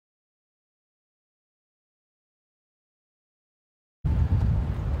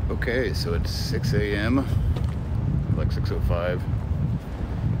Okay, so it's 6 a.m., like 6:05,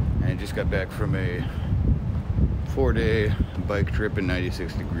 and I just got back from a 4-day bike trip in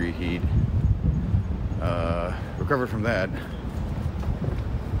 96-degree heat. Recovered from that,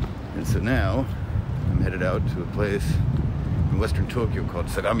 and so now I'm headed out to a place in western Tokyo called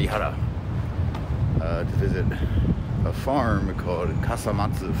Sagamihara to visit a farm called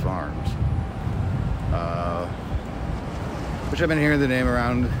Kasamatsu Farms, which I've been hearing the name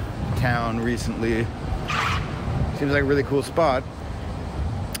around town recently. Seems like a really cool spot,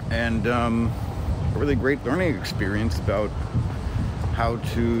 and a really great learning experience about how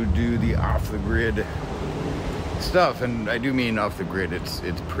to do the off-the-grid stuff. And I do mean off-the-grid. It's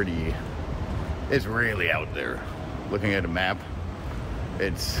really out there. Looking at a map, I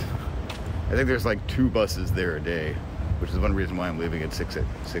think there's like 2 buses there a day, which is one reason why I'm leaving at 6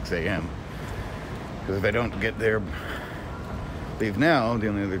 a.m. Because if I don't leave now, the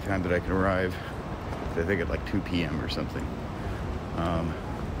only other time that I can arrive is I think at like 2 p.m. or something.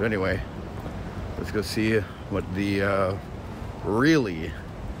 But anyway, let's go see what the really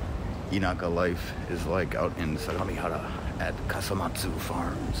Inaka life is like out in Sagamihara at Kasamatsu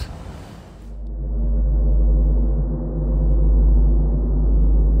Farms.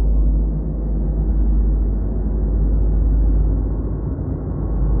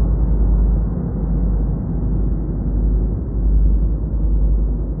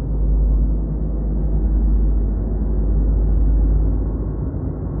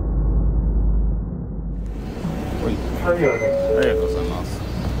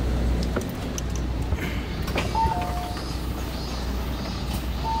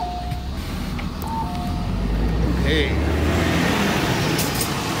 Okay,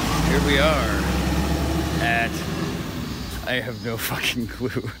 here we are at, I have no fucking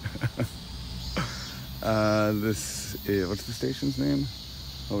clue. This is, what's the station's name?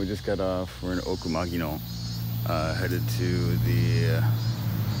 Oh, we just got off. We're in Okumagino, headed to the,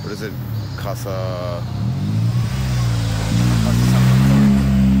 what is it?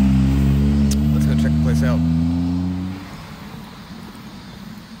 Let's go check the place out.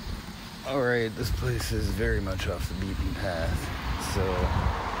 Alright, this place is very much off the beaten path, so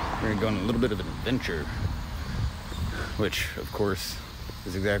we're going to go on a little bit of an adventure, which, of course,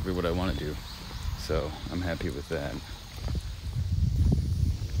 is exactly what I want to do, so I'm happy with that.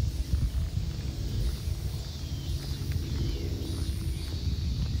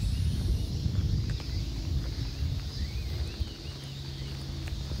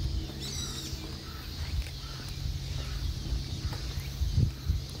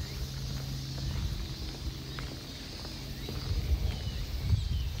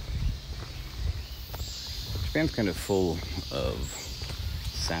 Japan's kind of full of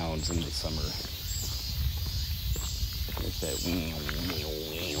sounds in the summer. Like that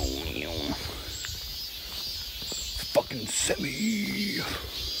fucking semi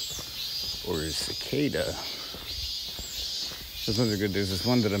or cicada. Those ones are good. There's this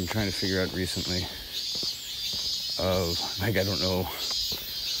one that I'm trying to figure out recently of, like, I don't know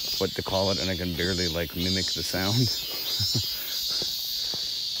what to call it, and I can barely like mimic the sound.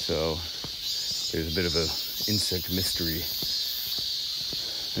 So there's a bit of a insect mystery,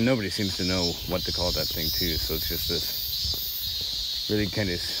 and nobody seems to know what to call that thing too, so it's just this really kind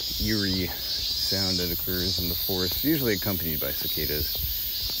of eerie sound that occurs in the forest, usually accompanied by cicadas,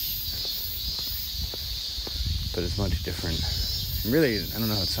 but it's much different. Really, I don't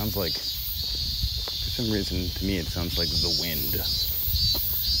know, it sounds like, for some reason to me it sounds like the wind.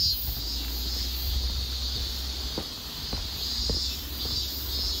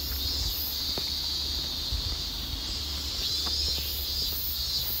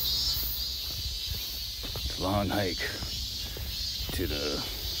 Long hike to the,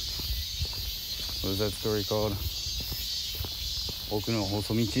 what is that story called? Oku no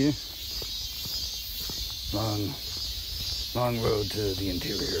Hosomichi? Long road to the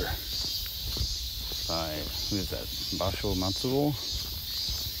interior. By, who is that? Basho Matsuo? I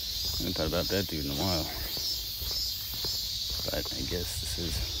haven't thought about that dude in a while. But I guess this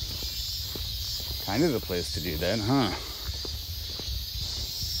is kind of the place to do that, huh?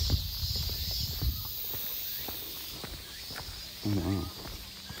 Oh wow.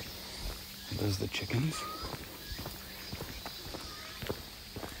 Are those the chickens?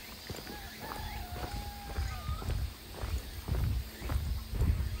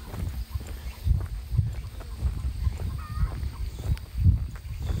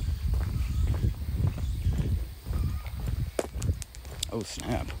 Oh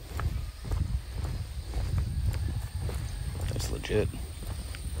snap. That's legit.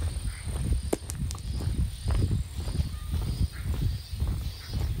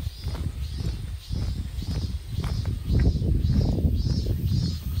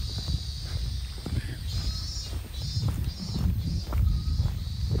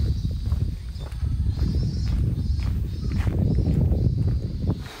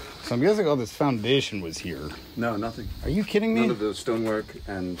 So I'm guessing all this foundation was here. No, nothing. Are you kidding me? None of the stonework,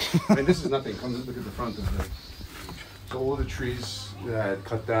 and I mean, this is nothing. Come look at the front of the. So all the trees that I had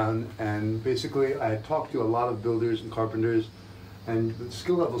cut down, and basically I had talked to a lot of builders and carpenters, and the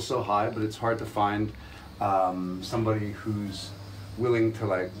skill level is so high, but it's hard to find somebody who's willing to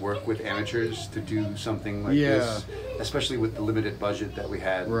like work with amateurs to do something like this, especially with the limited budget that we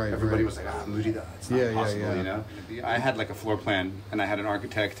had. Right, Everybody was like, Murida, it's not possible, you know? I had like a floor plan, and I had an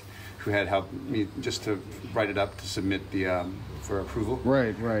architect who had helped me just to write it up to submit the for approval.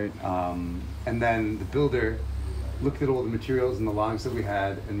 Right. And then the builder looked at all the materials and the logs that we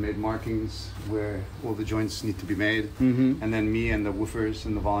had and made markings where all the joints need to be made. Mm-hmm. And then me and the woofers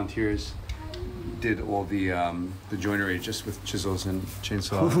and the volunteers did all the joinery just with chisels and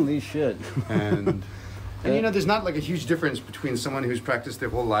chainsaw. Holy shit. And you know, there's not like a huge difference between someone who's practiced their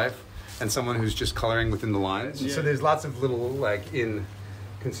whole life and someone who's just coloring within the lines. Yeah. So there's lots of little like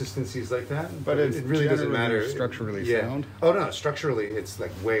inconsistencies like that. But it really doesn't matter. Structurally sound. Oh no, structurally it's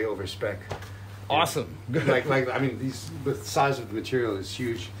like way over spec. Awesome. like I mean, the size of the material is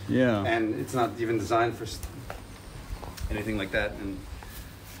huge. Yeah. And it's not even designed for anything like that. And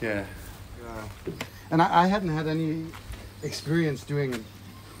yeah. And I hadn't had any experience doing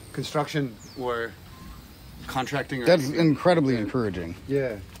construction or contracting. Or That's anything. incredibly encouraging.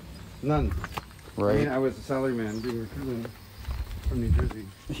 Yeah, none. Right. I mean, I was a salaryman being recruited from New Jersey.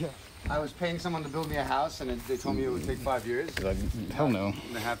 Yeah. I was paying someone to build me a house, and they told me it would take 5 years. Like, hell no.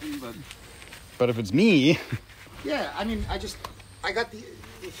 They're happy, But if it's me, yeah, I mean, it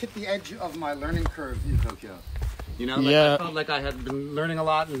hit the edge of my learning curve in Tokyo. You know, like I felt like I had been learning a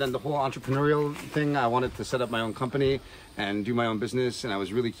lot, and then the whole entrepreneurial thing, I wanted to set up my own company and do my own business, and I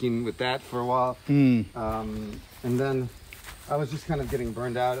was really keen with that for a while. And then I was just kind of getting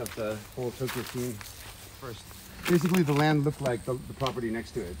burned out of the whole Tokyo scene first. Basically, the land looked like the property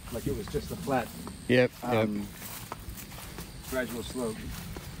next to it. Like it was just a flat, gradual slope.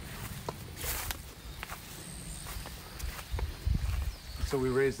 So we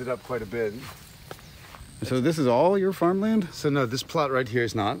raised it up quite a bit. So this is all your farmland? So no, this plot right here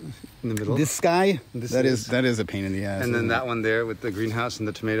is not in the middle. This sky? That is is a pain in the ass. And then that one there with the greenhouse and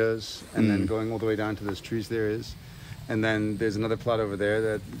the tomatoes, and then going all the way down to those trees there is. And then there's another plot over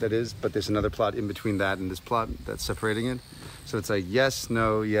there that is, but there's another plot in between that and this plot that's separating it. So it's like yes,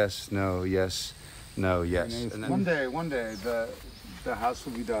 no, yes, no, yes, no, yes. And then one day the house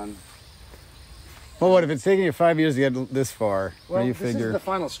will be done. Well, what if it's taking you 5 years to get this far? Well, what do you this figure? is the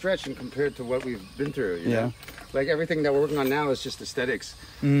final stretch, and compared to what we've been through, you know? Yeah. Like everything that we're working on now is just aesthetics.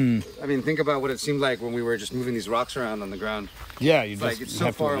 I mean, think about what it seemed like when we were just moving these rocks around on the ground. Yeah, you It's just like it's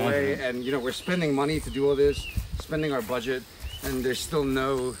so far away, and you know we're spending money to do all this, spending our budget, and there's still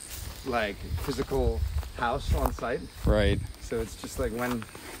no like physical house on site. Right. So it's just like when's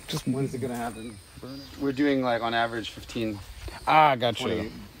it gonna happen? We're doing like on average 15, Gotcha.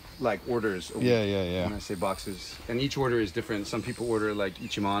 20 like orders. Yeah. When I say boxes, and each order is different. Some people order like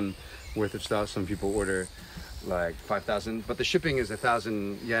Ichiman worth of stuff. Some people order like 5,000, but the shipping is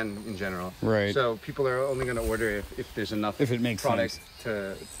 1,000 yen in general. Right. So people are only going to order if there's enough. If it makes product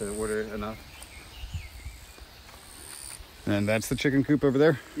to order enough. And that's the chicken coop over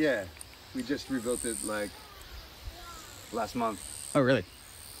there? Yeah, we just rebuilt it like last month. Oh, really?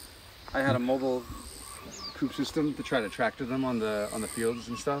 I had a mobile coop system to try to tractor them on the fields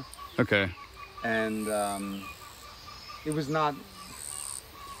and stuff. Okay. And it was not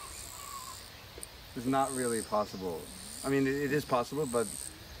really possible. I mean, it is possible, but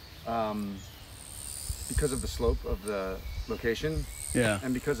because of the slope of the location,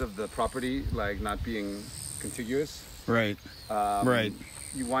 and because of the property like not being contiguous, right,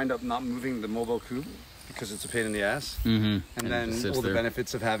 you wind up not moving the mobile coop because it's a pain in the ass. And then all the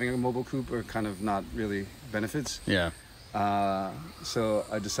benefits of having a mobile coop are kind of not really benefits. So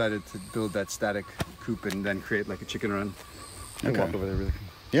I decided to build that static coop and then create like a chicken run. Okay. Walk over there really quick.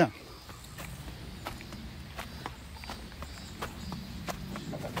 Yeah.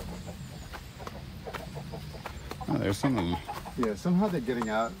 Oh, there's some of them. Yeah, somehow they're getting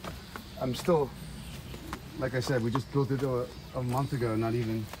out. I'm still, like I said, we just built it a month ago, not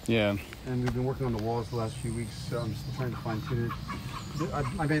even. Yeah. And we've been working on the walls the last few weeks, so I'm still trying to fine tune it.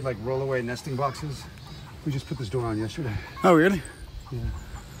 I made like roll-away nesting boxes. We just put this door on yesterday. Oh, really? Yeah.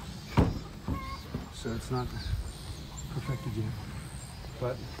 So it's not perfected yet.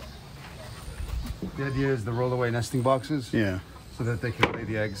 But the idea is the roll-away nesting boxes. Yeah. So that they can lay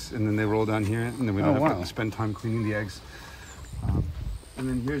the eggs, and then they roll down here, and then we don't have to spend time cleaning the eggs. And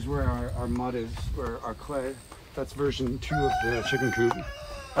then here's where our mud is, or our clay. That's version 2 of the chicken coop.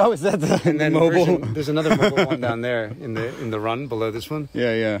 Oh, is that the and then mobile? There's another mobile one down there in the run below this one.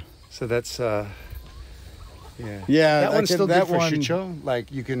 Yeah. So that's Yeah, that one's still good for one... shucho.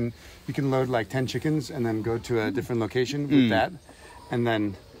 Like you can load like 10 chickens and then go to a different location with that, and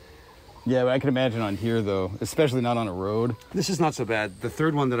then. Yeah, but I can imagine on here though, especially not on a road. This is not so bad. The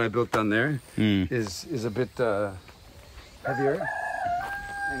third one that I built down there is a bit heavier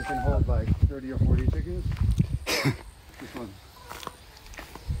and can hold like 30 or 40 chickens. This one.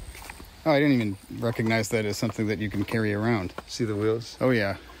 Oh, I didn't even recognize that as something that you can carry around. See the wheels? Oh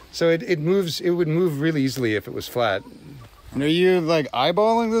yeah. So it moves. It would move really easily if it was flat. And are you like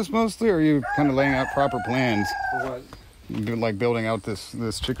eyeballing this mostly, or are you kind of laying out proper plans? For what? Like building out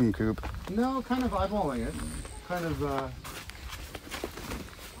this chicken coop? No, kind of eyeballing it. Kind of.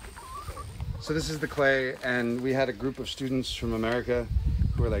 So this is the clay, and we had a group of students from America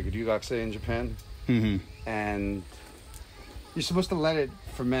who were like ryugakusei in Japan, and you're supposed to let it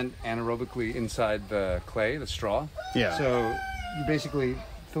ferment anaerobically inside the clay, the straw. Yeah. So you basically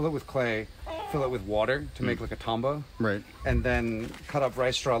fill it with clay, fill it with water to make like a tambo. Right. And then cut up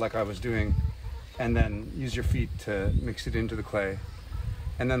rice straw like I was doing, and then use your feet to mix it into the clay,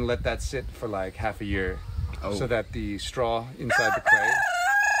 and then let that sit for like half a year, so that the straw inside the clay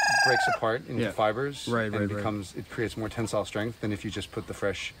breaks apart into fibers. Right. It creates more tensile strength than if you just put the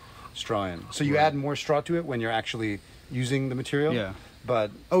fresh straw in. So you add more straw to it when you're actually using the material. Yeah.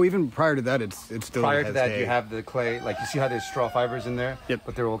 But even prior to that, it's still prior to that, hay. you have the clay. Like you see how there's straw fibers in there. Yep.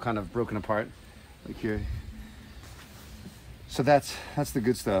 But they're all kind of broken apart, like here. So that's the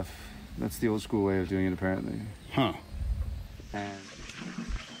good stuff. That's the old school way of doing it, apparently. Huh. And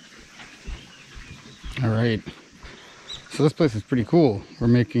all right. So this place is pretty cool. We're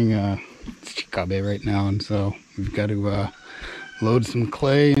making it's Chikabe right now, and so we've got to load some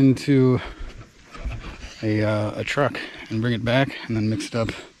clay into a truck and bring it back, and then mix it up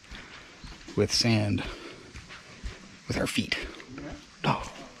with sand with our feet. Oh.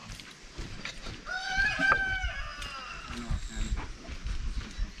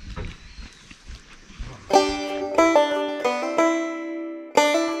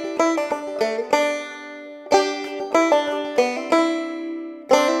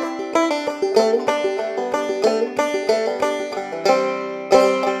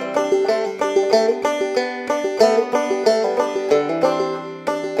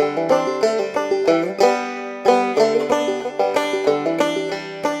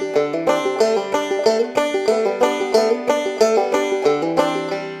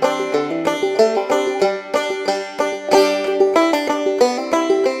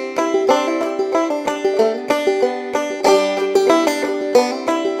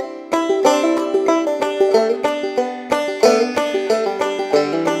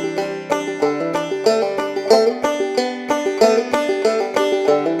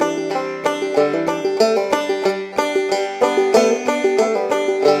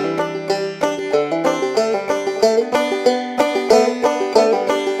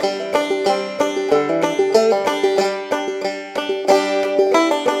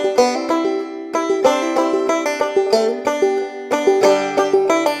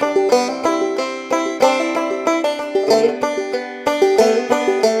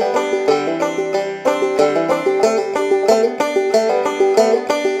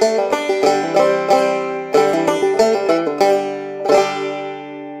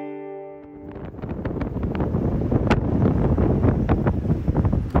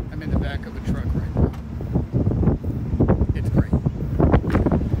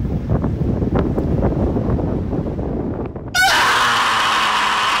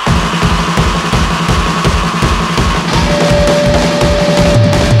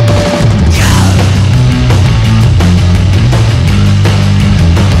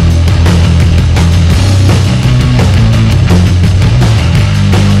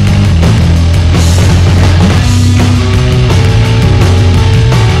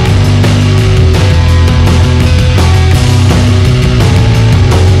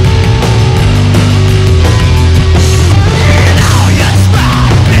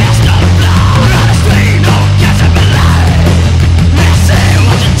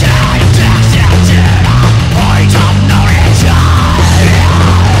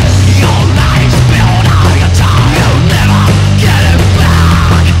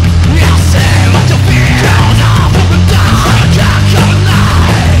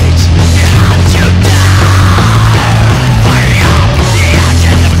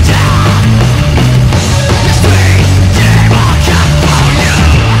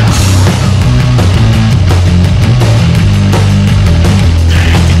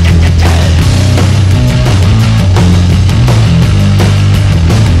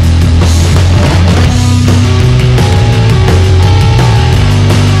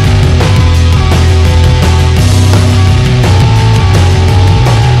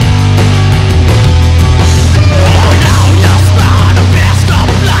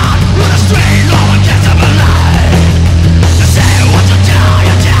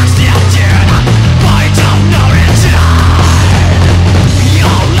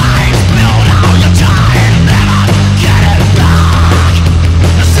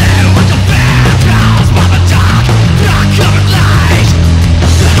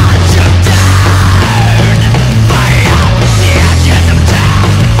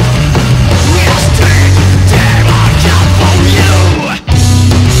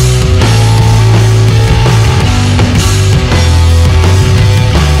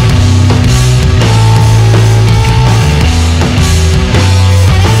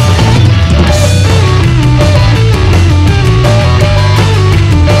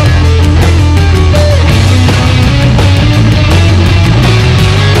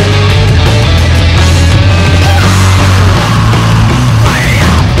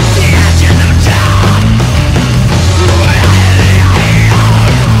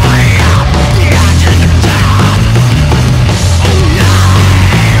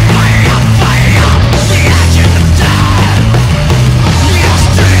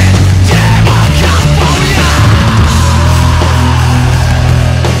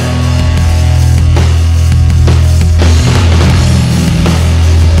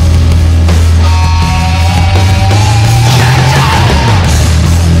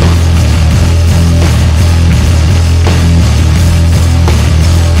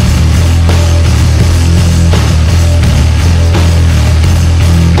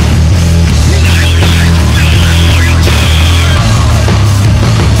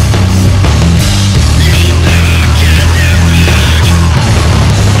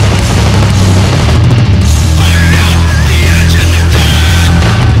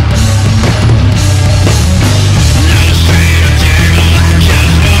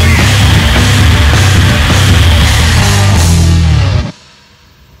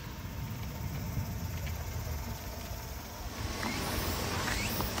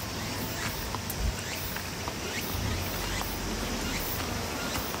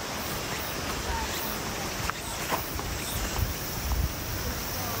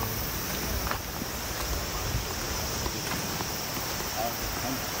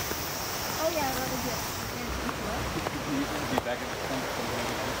 back at the front.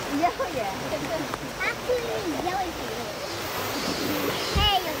 Yeah, yeah. Actually, yelling for you.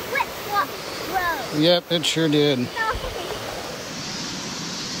 Hey, your flip-flop broke. Yep, it sure did. No.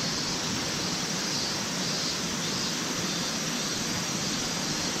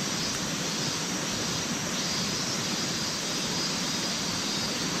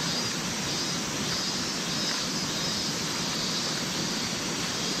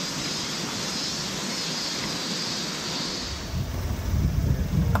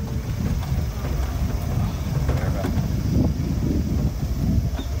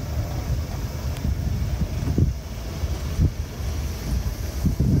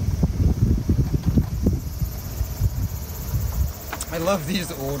 I love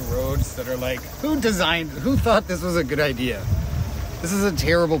these old roads that are like, who thought this was a good idea? This is a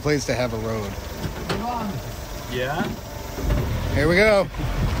terrible place to have a road. Yeah? Here we go.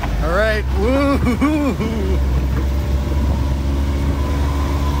 All right. Woo-hoo-hoo.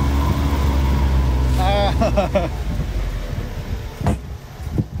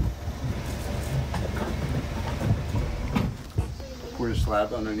 Pour a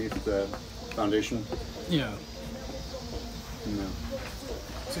slab underneath the foundation. Yeah. No.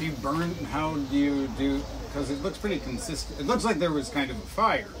 So you burn, how do you do, because it looks pretty consistent. It looks like there was kind of a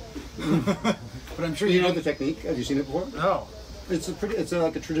fire. But I'm sure You know the technique? Have you seen it before? Oh. It's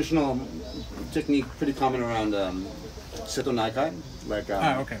like a traditional technique, pretty common around Seto Naikai, like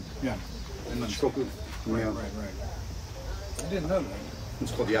Okay. Yeah. and Shikoku. Right. I didn't know that.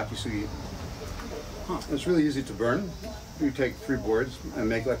 It's called yakisugi. It's really easy to burn. You take 3 boards and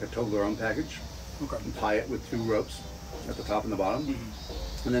make like a Toblerone package. Okay. And tie it with 2 ropes at the top and the bottom,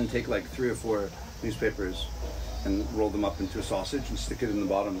 and then take like 3 or 4 newspapers and roll them up into a sausage and stick it in the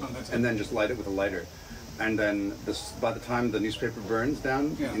bottom, and then just light it with a lighter. And then by the time the newspaper burns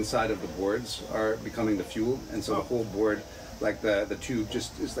down, inside of the boards are becoming the fuel, and so the whole board, like the tube,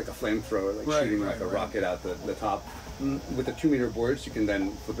 just is like a flamethrower, like shooting like a rocket out the top. With the 2-meter boards, you can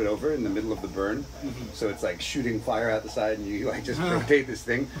then flip it over in the middle of the burn, so it's like shooting fire out the side, and you like just rotate this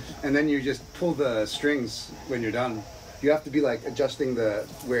thing, and then you just pull the strings when you're done. You have to be like adjusting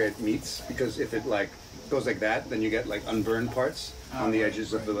where it meets, because if it like goes like that, then you get like unburned parts on the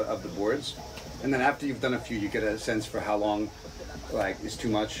edges of the boards. And then after you've done a few, you get a sense for how long like is too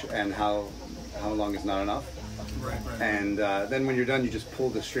much and how long is not enough. Right. And then when you're done, you just pull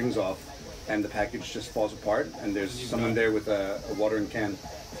the strings off, and the package just falls apart. And there's someone there with a watering can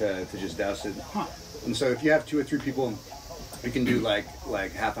to just douse it. And so if you have 2 or 3 people, you can do like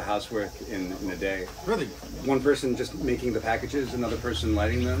half a house worth in a day. Really? One person just making the packages, another person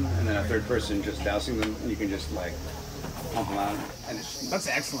lighting them, and then a third person just dousing them. And you can just like pump them out. And That's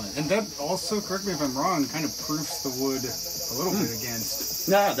excellent. And that also, correct me if I'm wrong, kind of proofs the wood a little bit against.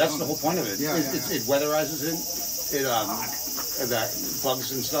 No, that's the whole point of it. Yeah, It weatherizes it. It that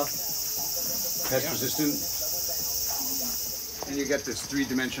bugs and stuff. Pest resistant. And you get this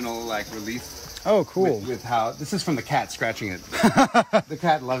 3-dimensional like relief. Oh, cool. With how this is from the cat scratching it. The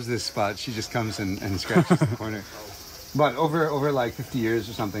cat loves this spot. She just comes and scratches the corner. But over like 50 years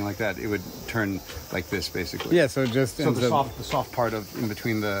or something like that, it would turn like this basically. Yeah, so it just So the soft part of in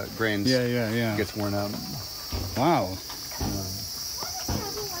between the grains gets worn out. Wow.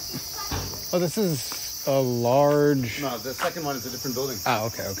 Oh, this is a large... No, the second one is a different building. Oh,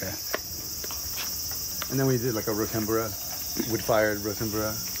 okay. And then we did like a rotembura, wood-fired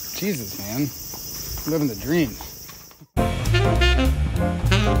rotembura. Jesus, man. Living the dream.